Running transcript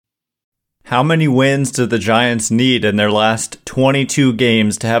How many wins do the Giants need in their last 22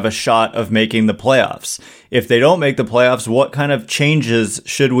 games to have a shot of making the playoffs? If they don't make the playoffs, what kind of changes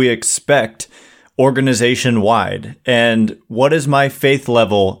should we expect organization-wide? And what is my faith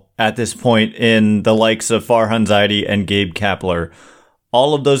level at this point in the likes of Farhan Zaidi and Gabe Kapler?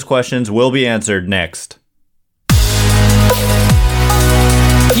 All of those questions will be answered next.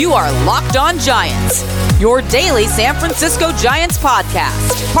 You are Locked On Giants, your daily San Francisco Giants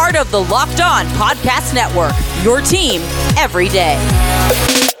podcast. Part of the Locked On Podcast Network, your team every day.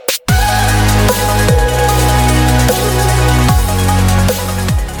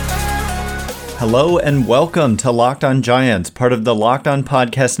 Hello and welcome to Locked On Giants, part of the Locked On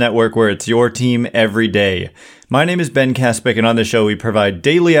Podcast Network, where it's your team every day. My name is Ben Kaspick, and on the show we provide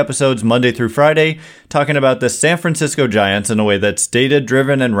daily episodes Monday through Friday, talking about the San Francisco Giants in a way that's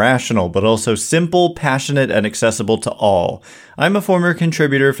data-driven and rational, but also simple, passionate, and accessible to all. I'm a former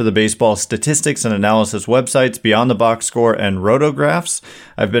contributor for the baseball statistics and analysis websites Beyond the Box Score and Rotographs.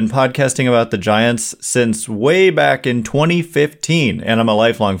 I've been podcasting about the Giants since way back in 2015, and I'm a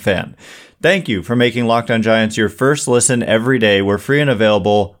lifelong fan. Thank you for making Locked On Giants your first listen every day. We're free and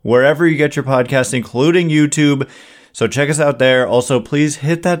available wherever you get your podcast, including YouTube. So check us out there. Also, please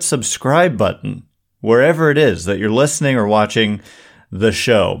hit that subscribe button wherever it is that you're listening or watching the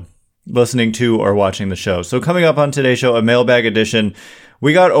show. Listening to or watching the show. So coming up on today's show, a mailbag edition,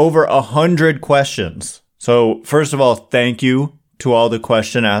 we got over 100 questions. So first of all, thank you to all the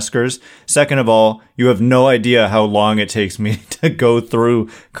question askers. Second of all, you have no idea how long it takes me to go through,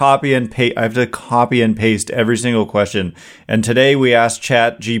 copy and paste. I have to copy and paste every single question. And today we asked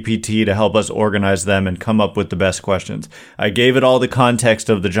ChatGPT to help us organize them and come up with the best questions. I gave it all the context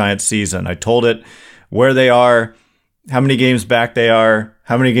of the Giants season. I told it where they are, how many games back they are,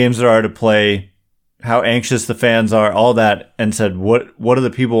 how many games there are to play, how anxious the fans are, all that, and said, what do the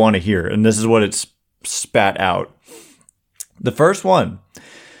people want to hear? And this is what it's spat out. The first one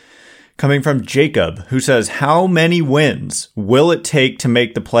coming from Jacob, who says, how many wins will it take to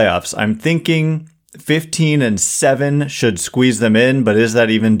make the playoffs? I'm thinking 15-7 should squeeze them in, but is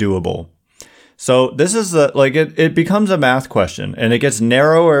that even doable? So this is it becomes a math question, and it gets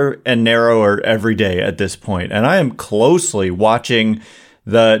narrower and narrower every day at this point. And I am closely watching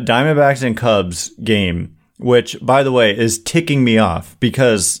the Diamondbacks and Cubs game, which, by the way, is ticking me off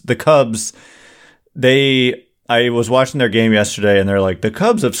because the Cubs, I was watching their game yesterday, and they're like, the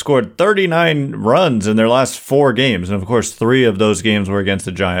Cubs have scored 39 runs in their last 4 games. And of course, 3 of those games were against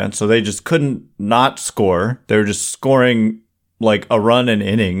the Giants. So they just couldn't not score. They were just scoring like a run an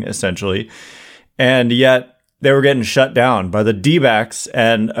inning, essentially. And yet they were getting shut down by the D-backs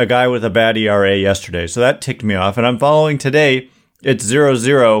and a guy with a bad ERA yesterday. So that ticked me off. And I'm following today. It's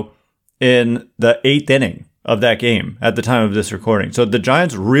 0-0 in the 8th inning of that game at the time of this recording. So the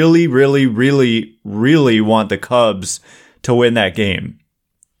Giants really, really, really, really want the Cubs to win that game.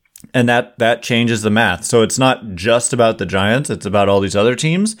 And that changes the math. So it's not just about the Giants, it's about all these other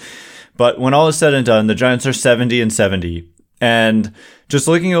teams. But when all is said and done, the Giants are 70-70. And just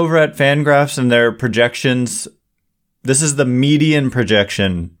looking over at Fangraphs and their projections, this is the median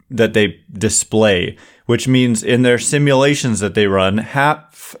projection that they display, which means in their simulations that they run,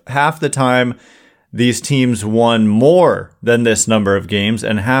 half the time these teams won more than this number of games,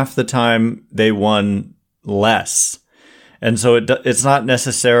 and half the time they won less. And so it's not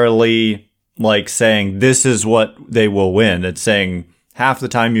necessarily like saying this is what they will win. It's saying half the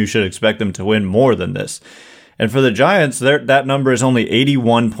time you should expect them to win more than this. And for the Giants, that number is only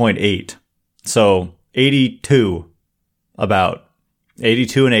 81.8. So 82 about.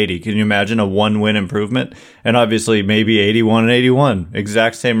 82-80. Can you imagine a 1-win improvement? And obviously maybe 81-81.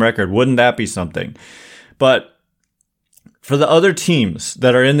 Exact same record. Wouldn't that be something? But for the other teams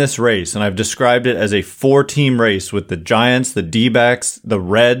that are in this race, and I've described it as a 4-team race with the Giants, the D-backs, the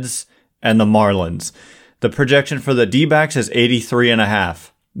Reds, and the Marlins. The projection for the D-backs is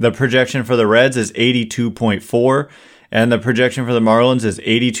 83.5. The projection for the Reds is 82.4. And the projection for the Marlins is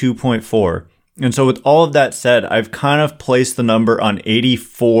 82.4. And so with all of that said, I've kind of placed the number on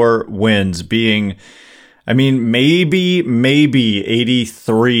 84 wins being, maybe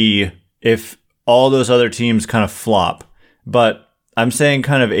 83 if all those other teams kind of flop. But I'm saying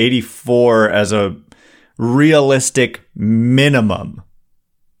kind of 84 as a realistic minimum.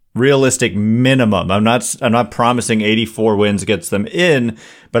 I'm not promising 84 wins gets them in,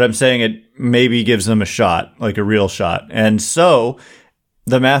 but I'm saying it maybe gives them a shot, like a real shot. And so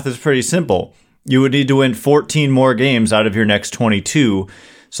the math is pretty simple. You would need to win 14 more games out of your next 22.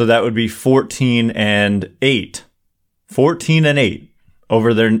 So that would be 14-8. 14-8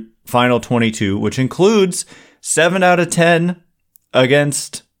 over their final 22, which includes 7 out of 10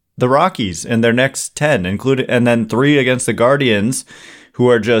 against the Rockies in their next 10, and then 3 against the Guardians, who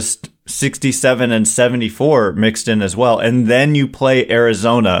are just 67 and 74 mixed in as well. And then you play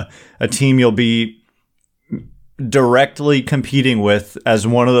Arizona, a team you'll be directly competing with as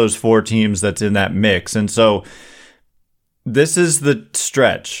one of those 4 teams that's in that mix. And so this is the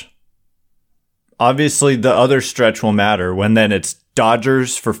stretch. Obviously, the other stretch will matter when then it's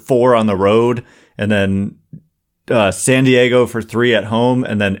Dodgers for 4 on the road, and then San Diego for 3 at home,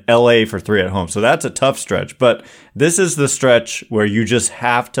 and then LA for 3 at home. So that's a tough stretch. But this is the stretch where you just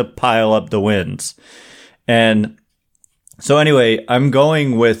have to pile up the wins. And so anyway, I'm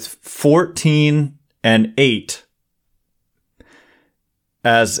going with 14-8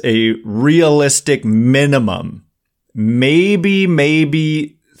 as a realistic minimum. Maybe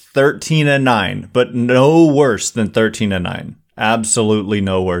 13-9, but no worse than 13-9. Absolutely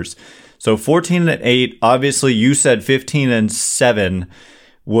no worse. So 14-8. Obviously, you said 15-7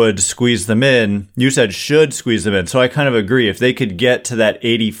 would squeeze them in. You said should squeeze them in. So I kind of agree. If they could get to that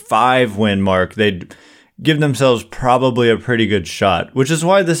 85 win mark, they'd give themselves probably a pretty good shot, which is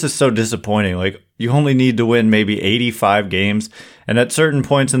why this is so disappointing. Like, you only need to win maybe 85 games. And at certain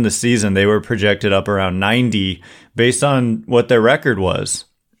points in the season, they were projected up around 90 based on what their record was.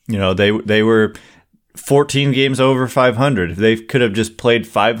 You know, they were 14 games over 500. If they could have just played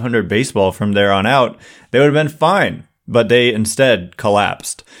 500 baseball from there on out, they would have been fine. But they instead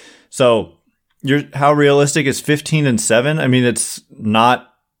collapsed. So how realistic is 15-7? I mean, it's not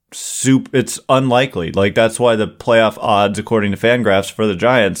it's unlikely. Like, that's why the playoff odds, according to Fangraphs, for the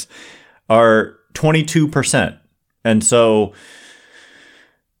Giants are 22%. And so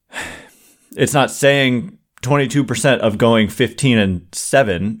it's not saying 22% of going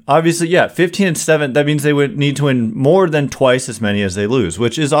 15-7. Obviously, yeah, 15-7, that means they would need to win more than twice as many as they lose,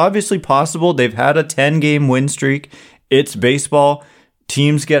 which is obviously possible. They've had a 10-game win streak. It's baseball.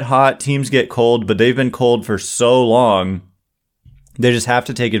 Teams get hot, teams get cold, but they've been cold for so long. They just have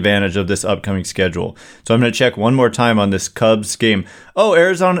to take advantage of this upcoming schedule. So I'm going to check one more time on this Cubs game. Oh,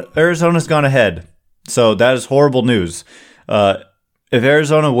 Arizona's gone ahead. So that is horrible news. If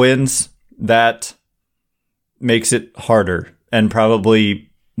Arizona wins, that makes it harder. And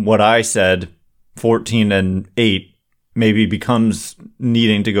probably what I said, 14-8, maybe becomes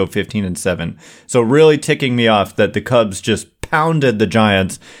needing to go 15-7. So really ticking me off that the Cubs just pounded the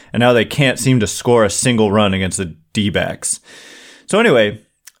Giants, and now they can't seem to score a single run against the D-backs. So anyway,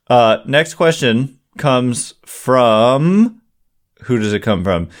 next question comes from, who does it come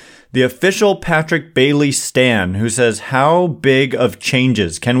from? The official Patrick Bailey Stan, who says, how big of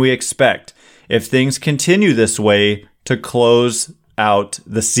changes can we expect if things continue this way to close out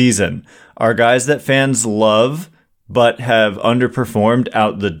the season? Are guys that fans love but have underperformed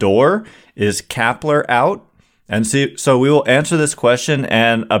out the door? Is Kapler out? And so we will answer this question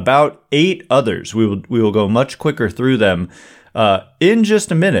and about 8 others. We will go much quicker through them in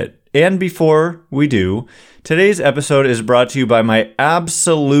just a minute. And before we do, today's episode is brought to you by my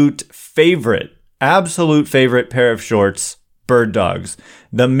absolute favorite pair of shorts, Bird Dogs.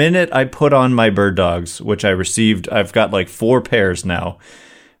 The minute I put on my Bird Dogs, which I received, I've got like 4 pairs now.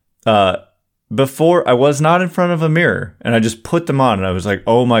 Before, I was not in front of a mirror, and I just put them on, and I was like,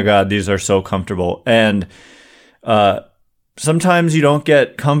 oh my God, these are so comfortable. And sometimes you don't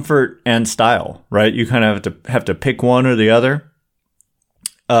get comfort and style, right? You kind of have to pick one or the other.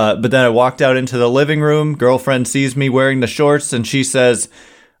 But then I walked out into the living room. Girlfriend sees me wearing the shorts, and she says,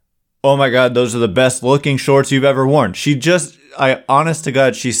 oh my God, those are the best looking shorts you've ever worn. Honest to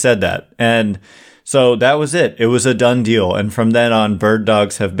God, she said that. And so that was it. It was a done deal. And from then on, Bird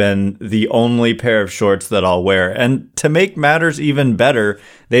Dogs have been the only pair of shorts that I'll wear. And to make matters even better,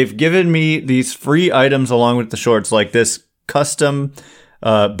 they've given me these free items along with the shorts, like this custom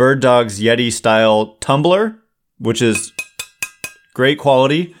Bird Dogs Yeti style tumbler, which is great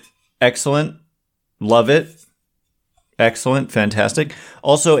quality. Excellent. Love it. Excellent. Fantastic.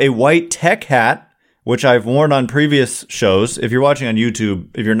 Also a white tech hat, which I've worn on previous shows. If you're watching on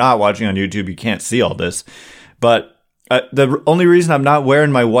YouTube, if you're not watching on YouTube, you can't see all this. But the only reason I'm not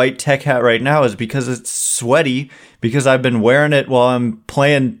wearing my white tech hat right now is because it's sweaty, because I've been wearing it while I'm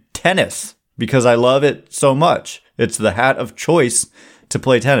playing tennis, because I love it so much. It's the hat of choice to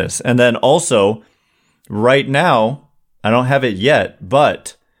play tennis. And then also, right now, I don't have it yet,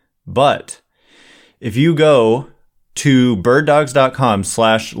 but if you go to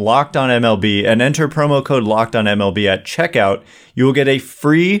birddogs.com/lockedonmlb and enter promo code lockedonmlb at checkout, you will get a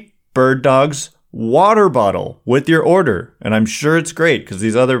free Bird Dogs water bottle with your order. And I'm sure it's great because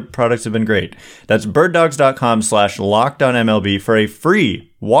these other products have been great. That's birddogs.com/lockedonmlb for a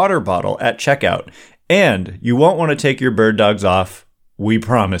free water bottle at checkout. And you won't want to take your Bird Dogs off We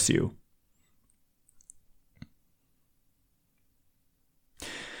promise you.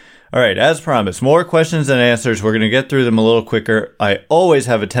 All right, as promised, more questions and answers. We're going to get through them a little quicker. I always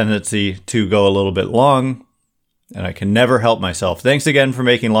have a tendency to go a little bit long, and I can never help myself. Thanks again for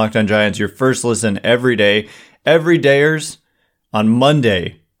making Locked On Giants your first listen every day. Every dayers, on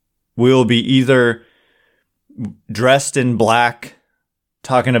Monday, we will be either dressed in black,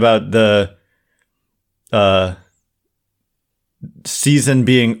 talking about the season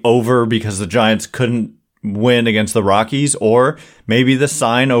being over because the Giants couldn't win against the Rockies, or maybe the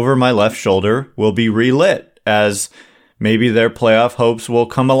sign over my left shoulder will be relit as maybe their playoff hopes will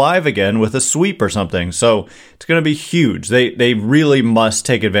come alive again with a sweep or something. So it's going to be huge. They really must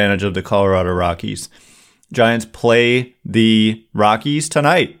take advantage of the Colorado Rockies. Giants play the Rockies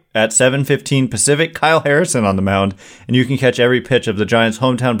tonight at 7:15 Pacific. Kyle Harrison on the mound, and you can catch every pitch of the Giants'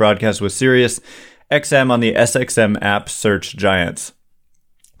 hometown broadcast with Sirius XM on the SXM app. Search Giants.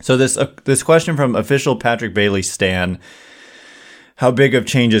 So this question from official Patrick Bailey Stan: how big of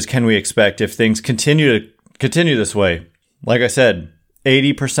changes can we expect if things continue this way? Like I said,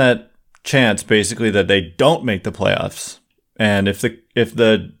 80% chance basically that they don't make the playoffs, and if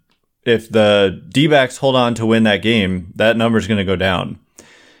the D-backs hold on to win that game, that number is going to go down.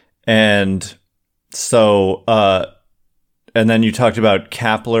 And so, and then you talked about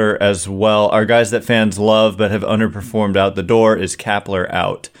Kapler as well. Our guys that fans love but have underperformed out the door. Is Kapler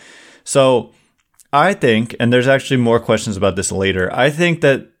out? So I think, and there's actually more questions about this later, I think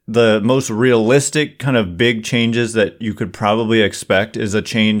that the most realistic kind of big changes that you could probably expect is a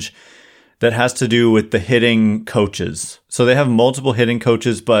change that has to do with the hitting coaches. So they have multiple hitting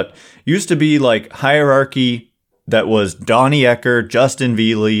coaches, but used to be like hierarchy that was Donnie Ecker, Justin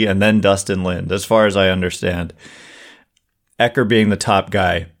Veely, and then Dustin Lind, as far as I understand. Ecker being the top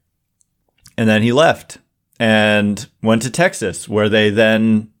guy. And then he left and went to Texas, where they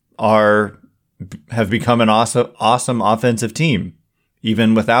then have become an awesome offensive team,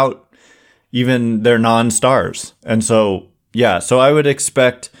 even without their non-stars. And so, yeah, so I would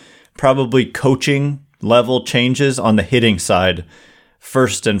expect probably coaching level changes on the hitting side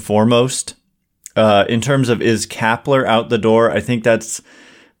first and foremost. In terms of, is Kapler out the door? I think that's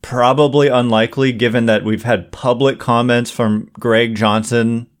probably unlikely, given that we've had public comments from Greg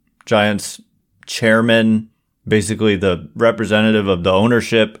Johnson, Giants chairman, basically the representative of the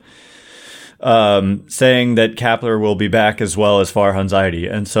ownership, saying that Kapler will be back, as well as Farhan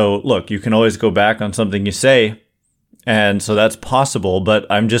Zaidi. And so, look, you can always go back on something you say, and so that's possible, but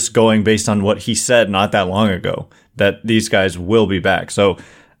I'm just going based on what he said not that long ago, that these guys will be back. So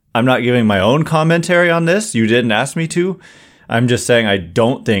I'm not giving my own commentary on this. You didn't ask me to. I'm just saying I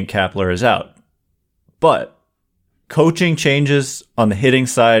don't think Kapler is out. But coaching changes on the hitting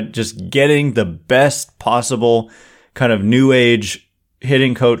side, just getting the best possible kind of new age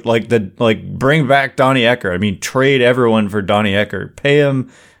hitting coach, like bring back Donnie Ecker. I mean, trade everyone for Donnie Ecker. Pay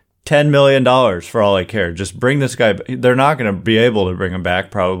him $10 million for all I care. Just bring this guy. They're not going to be able to bring him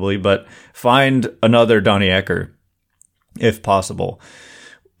back probably, but find another Donnie Ecker if possible.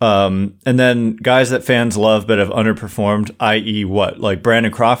 And then guys that fans love but have underperformed, i.e. what? Like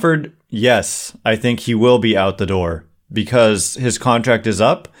Brandon Crawford? Yes, I think he will be out the door because his contract is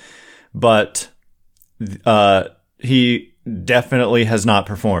up, but he definitely has not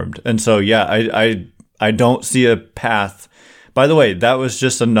performed. And so, yeah, I don't see a path. By the way, that was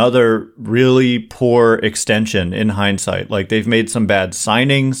just another really poor extension in hindsight. Like, they've made some bad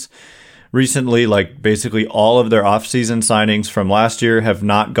signings recently, like basically all of their offseason signings from last year have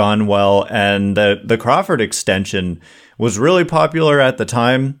not gone well. And the Crawford extension was really popular at the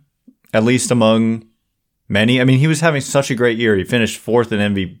time, at least among many. I mean, he was having such a great year. He finished fourth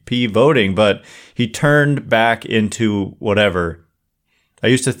in MVP voting, but he turned back into whatever. I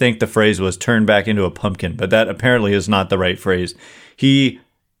used to think the phrase was turn back into a pumpkin, but that apparently is not the right phrase. He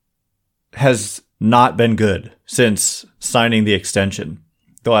has not been good since signing the extension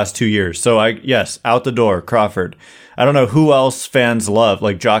the last 2 years. So yes, out the door, Crawford. I don't know who else fans love,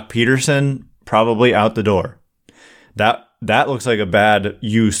 like Jock Peterson, probably out the door. That looks like a bad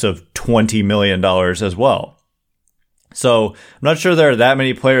use of $20 million as well. So I'm not sure there are that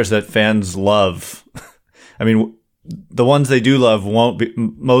many players that fans love. I mean, the ones they do love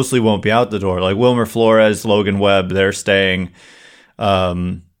mostly won't be out the door. Like Wilmer Flores, Logan Webb, they're staying.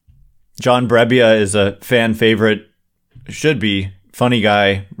 John Brebbia is a fan favorite, should be. Funny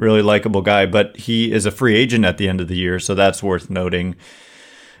guy, really likable guy, but he is a free agent at the end of the year, so that's worth noting.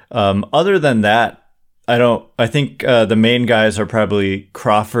 Other than that, I think the main guys are probably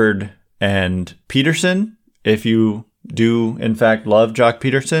Crawford and Peterson, if you do in fact love Jock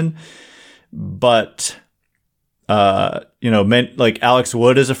Peterson. But Like Alex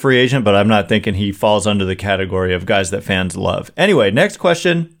Wood is a free agent, but I'm not thinking he falls under the category of guys that fans love. Anyway, next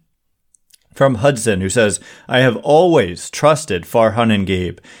question from Hudson, who says, I have always trusted Farhan and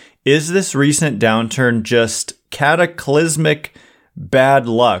Gabe. Is this recent downturn just cataclysmic bad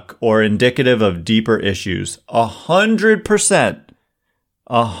luck or indicative of deeper issues?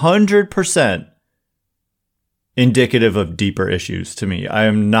 100% indicative of deeper issues to me. I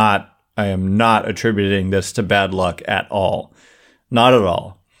am not attributing this to bad luck at all. Not at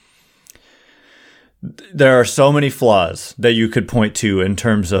all. There are so many flaws that you could point to in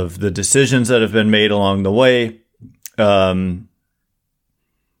terms of the decisions that have been made along the way.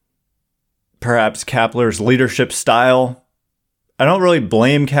 Perhaps Kapler's leadership style. I don't really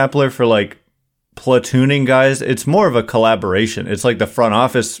blame Kapler for like platooning guys. It's more of a collaboration. It's like the front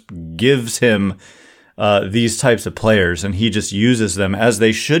office gives him these types of players and he just uses them as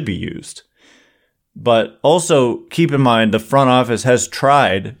they should be used. But also keep in mind the front office has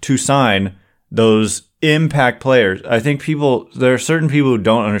tried to sign those impact players. I think there are certain people who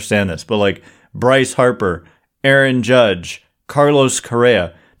don't understand this, but like Bryce Harper, Aaron Judge, Carlos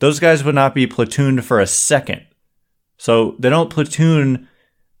Correa, those guys would not be platooned for a second. So they don't platoon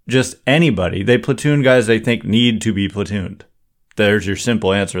just anybody. They platoon guys they think need to be platooned. There's your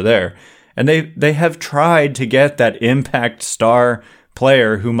simple answer there. And they have tried to get that impact star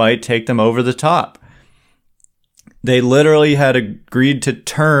player who might take them over the top. They literally had agreed to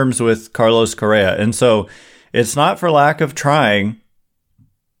terms with Carlos Correa. And so it's not for lack of trying.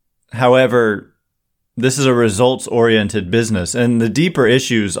 However, this is a results-oriented business. And the deeper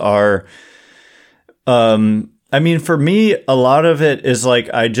issues are, for me, a lot of it is like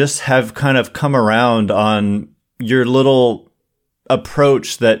I just have kind of come around on your little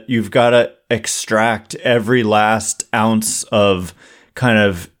approach that you've got to extract every last ounce of kind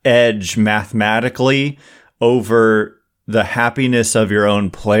of edge mathematically over the happiness of your own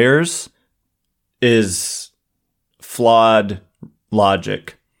players is flawed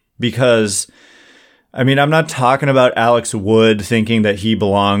logic. Because, I'm not talking about Alex Wood thinking that he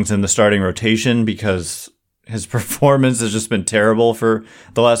belongs in the starting rotation because his performance has just been terrible for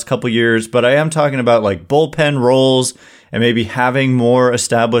the last couple years. But I am talking about like bullpen roles and maybe having more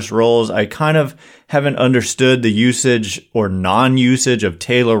established roles. I kind of haven't understood the usage or non-usage of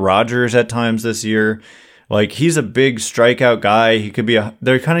Taylor Rogers at times this year. Like, he's a big strikeout guy. He could be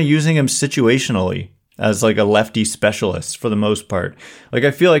they're kind of using him situationally as like a lefty specialist for the most part. Like,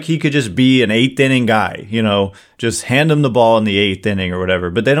 I feel like he could just be an 8th inning guy, just hand him the ball in the 8th inning or whatever,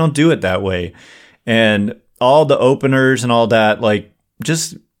 but they don't do it that way. And all the openers and all that, like,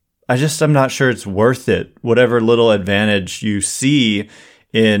 I'm not sure it's worth it. Whatever little advantage you see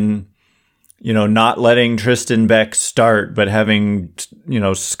in, not letting Tristan Beck start, but having,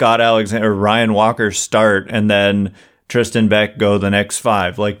 Scott Alexander or Ryan Walker start and then Tristan Beck go the next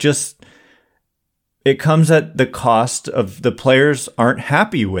 5. Like, just, it comes at the cost of the players aren't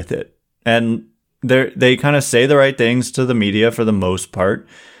happy with it. And they kind of say the right things to the media for the most part,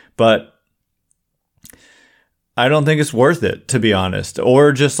 but I don't think it's worth it, to be honest.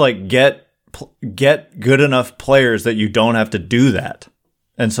 Or just like get good enough players that you don't have to do that.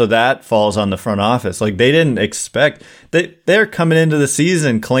 And so that falls on the front office. Like, they didn't expect they're coming into the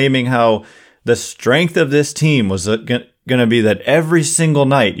season claiming how the strength of this team was going to be that every single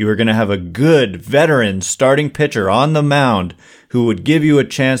night you were going to have a good veteran starting pitcher on the mound who would give you a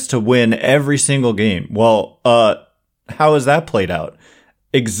chance to win every single game. Well, how has that played out?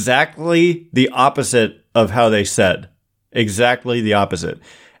 Exactly the opposite of how they said. Exactly the opposite.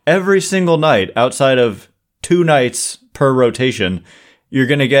 Every single night, outside of 2 nights per rotation, you're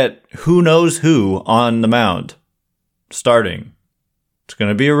going to get who knows who on the mound starting. It's going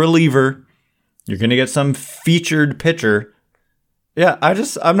to be a reliever. You're going to get some featured pitcher. Yeah,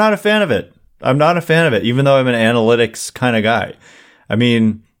 I'm not a fan of it. I'm not a fan of it, even though I'm an analytics kind of guy.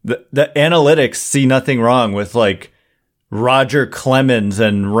 The analytics see nothing wrong with like Roger Clemens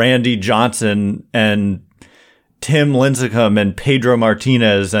and Randy Johnson and Tim Lincecum and Pedro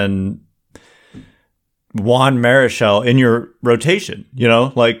Martinez and Juan Marichal in your rotation,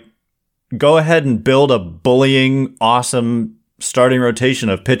 like, go ahead and build a bullying, awesome starting rotation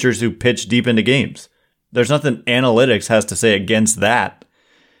of pitchers who pitch deep into games. There's nothing analytics has to say against that.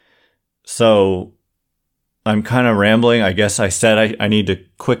 So I'm kind of rambling. I guess I said I need to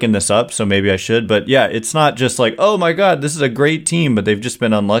quicken this up, so maybe I should. But yeah, it's not just like, oh my God, this is a great team, but they've just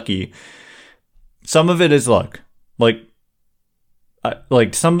been unlucky. Some of it is luck. Like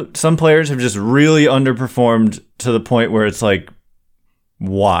some players have just really underperformed to the point where it's like,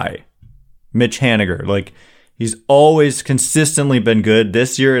 why? Mitch Haniger, like, he's always consistently been good.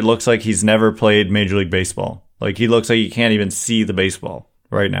 This year, it looks like he's never played Major League Baseball. Like, he looks like he can't even see the baseball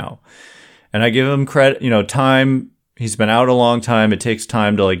right now. And I give him credit, time. He's been out a long time. It takes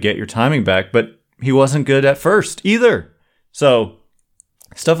time to like get your timing back, but he wasn't good at first either. So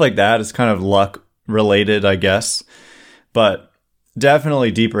stuff like that is kind of luck related, I guess, but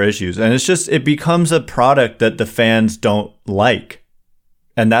definitely deeper issues. And it becomes a product that the fans don't like.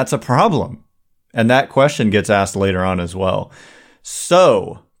 And that's a problem. And that question gets asked later on as well.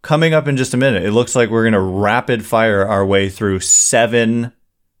 So coming up in just a minute, it looks like we're going to rapid fire our way through 7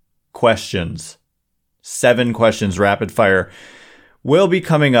 questions. 7 questions rapid fire will be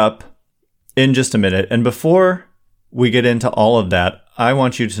coming up in just a minute. And before we get into all of that, I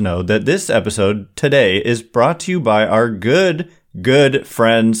want you to know that this episode today is brought to you by our good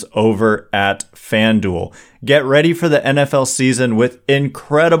friends over at FanDuel. Get ready for the NFL season with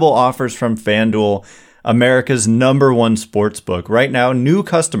incredible offers from FanDuel, America's #1 sportsbook. Right now, new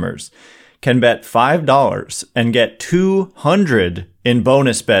customers can bet $5 and get $200 in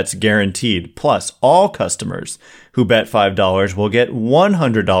bonus bets guaranteed. Plus, all customers who bet $5 will get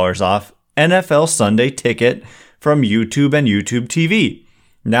 $100 off NFL Sunday Ticket from YouTube and YouTube TV.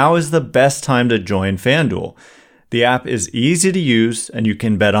 Now is the best time to join FanDuel. The app is easy to use and you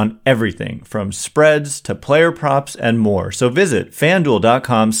can bet on everything from spreads to player props and more. So visit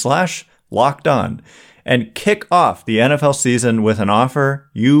FanDuel.com/lockedon and kick off the NFL season with an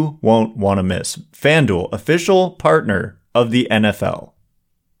offer you won't want to miss. FanDuel, official partner of the NFL.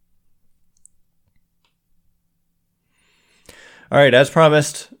 All right, as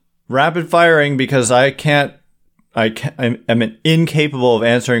promised, rapid firing because I'm incapable of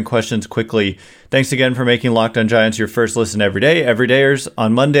answering questions quickly. Thanks again for making Locked On Giants your first listen every day. Everydayers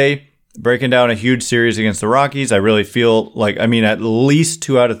on Monday, breaking down a huge series against the Rockies. I really feel like, at least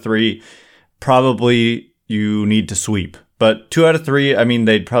 2 out of 3, probably you need to sweep. But 2 out of 3,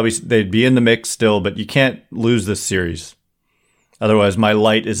 they'd be in the mix still, but you can't lose this series. Otherwise, my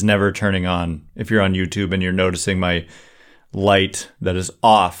light is never turning on. If you're on YouTube and you're noticing my light that is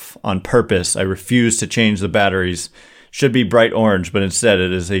off on purpose, I refuse to change the batteries. Should be bright orange, but instead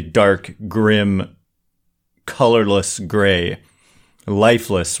it is a dark, grim, colorless gray.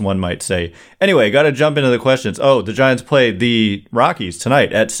 Lifeless, one might say. Anyway, got to jump into the questions. Oh, the Giants play the Rockies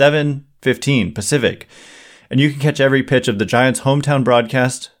tonight at 7:15 Pacific. And you can catch every pitch of the Giants' hometown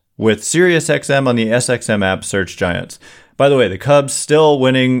broadcast with SiriusXM on the SXM app. Search Giants. By the way, the Cubs still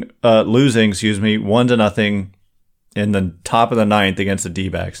losing 1-0 in the top of the 9th against the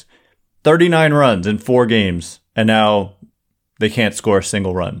D-backs. 39 runs in 4 games, and now they can't score a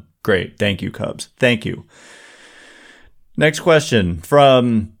single run. Great. Thank you, Cubs. Thank you. Next question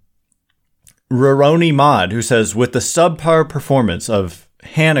from Roroni Mod, who says, with the subpar performance of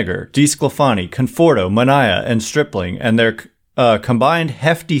Haniger, DeSclafani, Conforto, Manaea, and Stripling, and their combined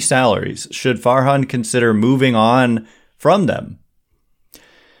hefty salaries, should Farhan consider moving on from them?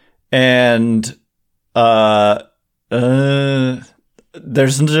 And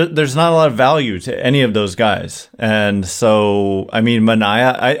there's not a lot of value to any of those guys. And so,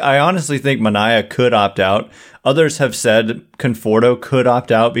 Manaea, I honestly think Manaea could opt out. Others have said Conforto could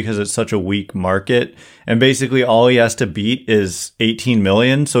opt out because it's such a weak market. And basically all he has to beat is $18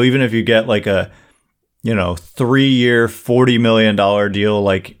 million. So even if you get like a, 3-year, $40 million deal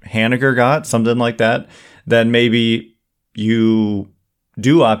like Haniger got, something like that, then maybe you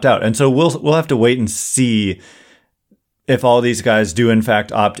do opt out. And so we'll have to wait and see if all these guys do in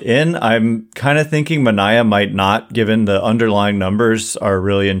fact opt in. I'm kind of thinking Manaea might not, given the underlying numbers are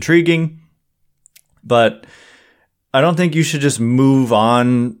really intriguing. But I don't think you should just move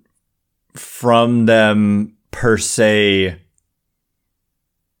on from them per se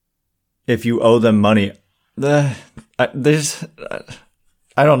if you owe them money. I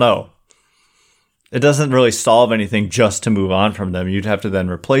don't know. It doesn't really solve anything just to move on from them. You'd have to then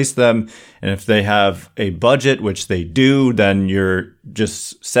replace them. And if they have a budget, which they do, then you're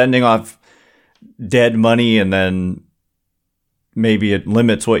just sending off dead money, and then maybe it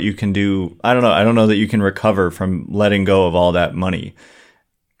limits what you can do. I don't know. I don't know that you can recover from letting go of all that money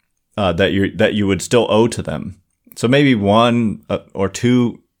that you would still owe to them. So maybe 1 or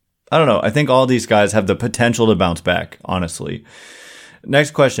 2. I don't know. I think all these guys have the potential to bounce back, honestly.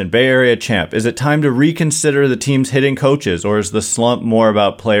 Next question, Bay Area Champ. Is it time to reconsider the team's hitting coaches, or is the slump more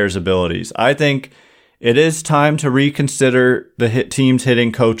about players' abilities? I think it is time to reconsider the team's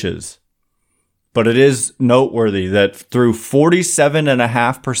hitting coaches. But it is noteworthy that through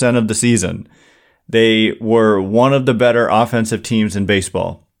 47.5% of the season, they were one of the better offensive teams in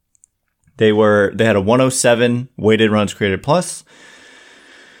baseball. They had a 107 weighted runs created plus.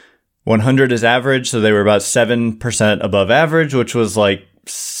 100 is average, so they were about 7% above average, which was like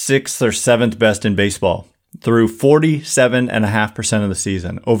 6th or 7th best in baseball. through 47.5% of the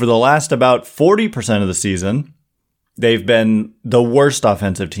season. Over the last about 40% of the season, they've been the worst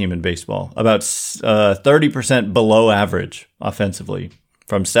offensive team in baseball, about 30% below average offensively,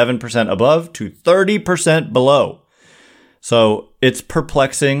 from 7% above to 30% below. So it's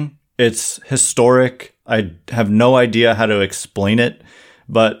perplexing. It's historic. I have no idea how to explain it,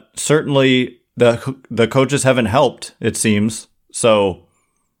 but certainly the coaches haven't helped, it seems. So,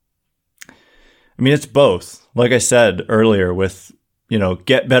 I mean, it's both. Like I said earlier with,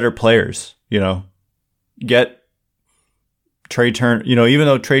 get better players, get Trey Turner, even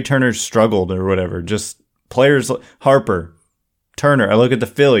though Trey Turner struggled or whatever, just players, Harper, Turner. I look at the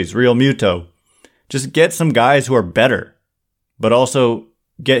Phillies, Real Muto. Just get some guys who are better, but also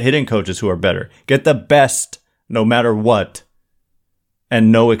get hitting coaches who are better. Get the best no matter what,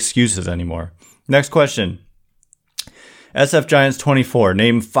 and no excuses anymore. Next question. SF Giants 24.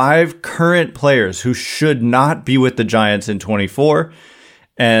 Name 5 current players who should not be with the Giants in 24.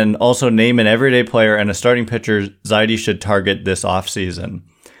 And also name an everyday player and a starting pitcher Zaidi should target this offseason.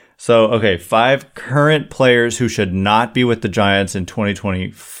 So, okay, 5 current players who should not be with the Giants in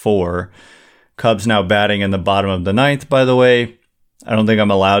 2024. Cubs now batting in the bottom of the 9th, by the way. I don't think I'm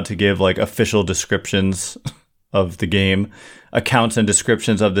allowed to give official descriptions of the game. Accounts and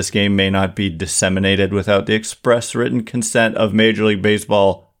descriptions of this game may not be disseminated without the express written consent of Major League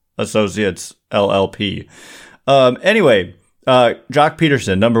Baseball Associates, LLP. Anyway, Jock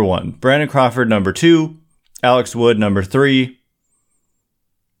Peterson, number 1. Brandon Crawford, number 2. Alex Wood, number 3.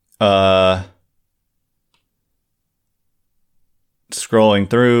 Scrolling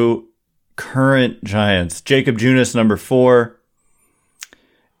through current Giants. Jacob Junis, number 4.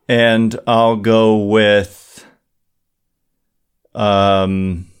 And I'll go with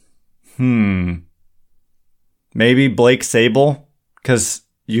maybe Blake Sabol, because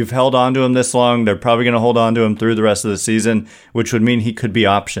you've held on to him this long. They're probably going to hold on to him through the rest of the season, which would mean he could be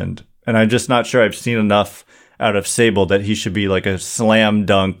optioned. And I'm just not sure I've seen enough out of Sabol that he should be like a slam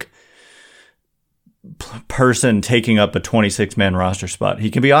dunk person taking up a 26-man roster spot.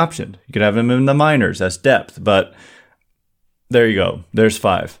 He can be optioned. You could have him in the minors as depth, but there you go. There's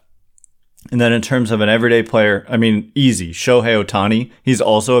 5. And then in terms of an everyday player, I mean, easy. Shohei Ohtani. He's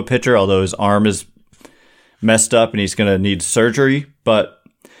also a pitcher, although his arm is messed up and he's going to need surgery. But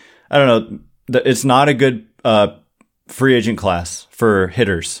I don't know. It's not a good free agent class for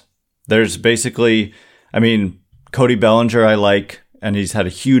hitters. There's basically, Cody Bellinger I like, and he's had a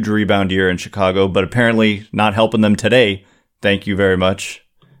huge rebound year in Chicago, but apparently not helping them today. Thank you very much,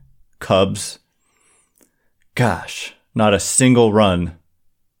 Cubs. Gosh, not a single run.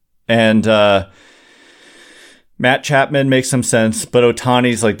 And Matt Chapman makes some sense, but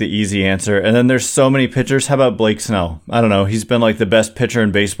Ohtani's like the easy answer. And then there's so many pitchers. How about Blake Snell? I don't know. He's been like the best pitcher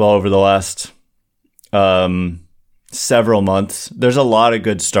in baseball over the last several months. There's a lot of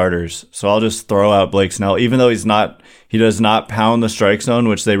good starters. So I'll just throw out Blake Snell, even though he does not pound the strike zone,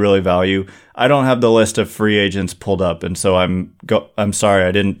 which they really value. I don't have the list of free agents pulled up. And so I'm sorry.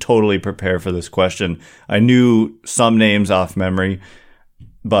 I didn't totally prepare for this question. I knew some names off memory,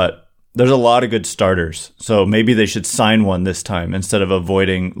 but there's a lot of good starters. So maybe they should sign one this time instead of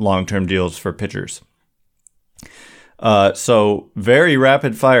avoiding long-term deals for pitchers. So very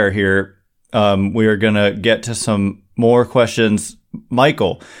rapid fire here. We are going to get to some more questions.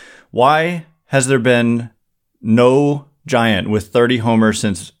 Michael, why has there been no Giant with 30 homers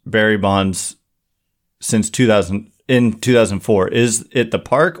since Barry Bonds in 2004? Is it the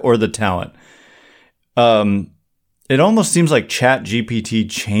park or the talent? It almost seems like ChatGPT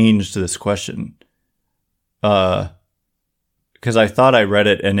changed this question. Because I thought I read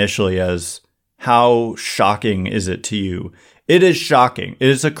it initially as, how shocking is it to you? It is shocking. It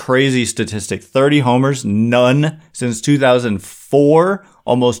is a crazy statistic. 30 homers, none since 2004,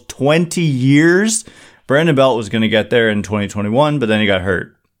 almost 20 years. Brandon Belt was going to get there in 2021, but then he got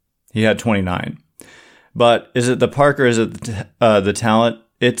hurt. He had 29. But is it the park or is it the talent?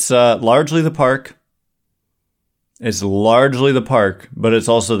 It's largely the park. It's largely the park, but it's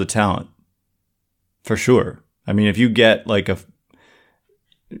also the talent. For sure. If you get like a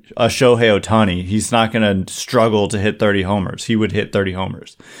Shohei Ohtani, he's not going to struggle to hit 30 homers. He would hit 30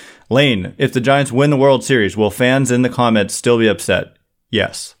 homers. Lane, if the Giants win the World Series, will fans in the comments still be upset?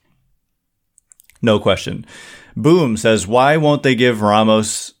 Yes. No question. Boom says, why won't they give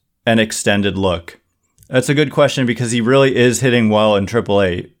Ramos an extended look? That's a good question because he really is hitting well in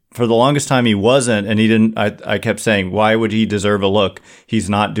AAA. For the longest time, he wasn't, and he didn't. I kept saying, why would he deserve a look? He's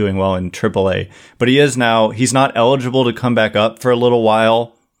not doing well in AAA. But he is now. He's not eligible to come back up for a little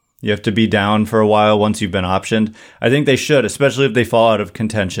while. You have to be down for a while once you've been optioned. I think they should, especially if they fall out of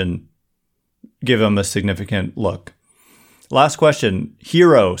contention. give them a significant look. Last question.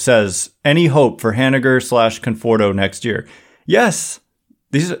 Hero says, any hope for Haniger/Conforto next year? Yes.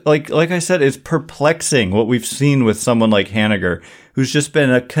 These, like I said, it's perplexing what we've seen with someone like Haniger, who's just been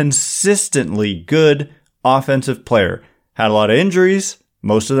a consistently good offensive player. Had a lot of injuries,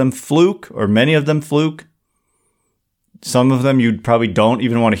 most of them fluke, or many of them fluke. Some of them you probably don't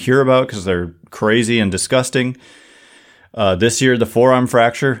even want to hear about because they're crazy and disgusting. This year, the forearm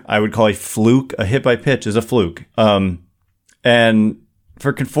fracture, I would call a fluke. A hit by pitch is a fluke. And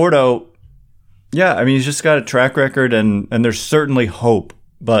for Conforto, yeah, I mean, he's just got a track record, and there's certainly hope.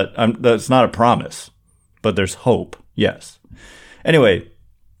 But that's not a promise. But there's hope, yes. Anyway,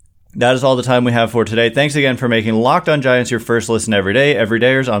 that is all the time we have for today. Thanks again for making Locked On Giants your first listen every day.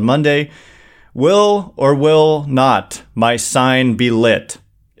 Everydayers on Monday. Will or will not my sign be lit?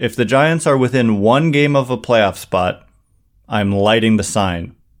 If the Giants are within one game of a playoff spot, I'm lighting the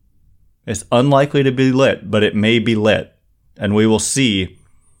sign. It's unlikely to be lit, but it may be lit. And we will see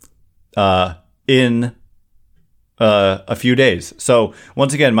in a few days. So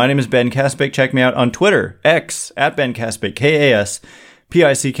once again, my name is Ben Kaspick. Check me out on Twitter, X, at Ben Kaspick,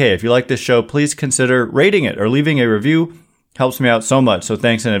 KASPICK. If you like this show, please consider rating it or leaving a review. Helps me out so much. So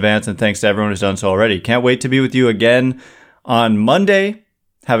thanks in advance, and thanks to everyone who's done so already. Can't wait to be with you again on Monday.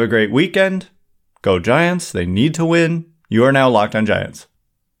 Have a great weekend. Go Giants. They need to win. You are now Locked On Giants.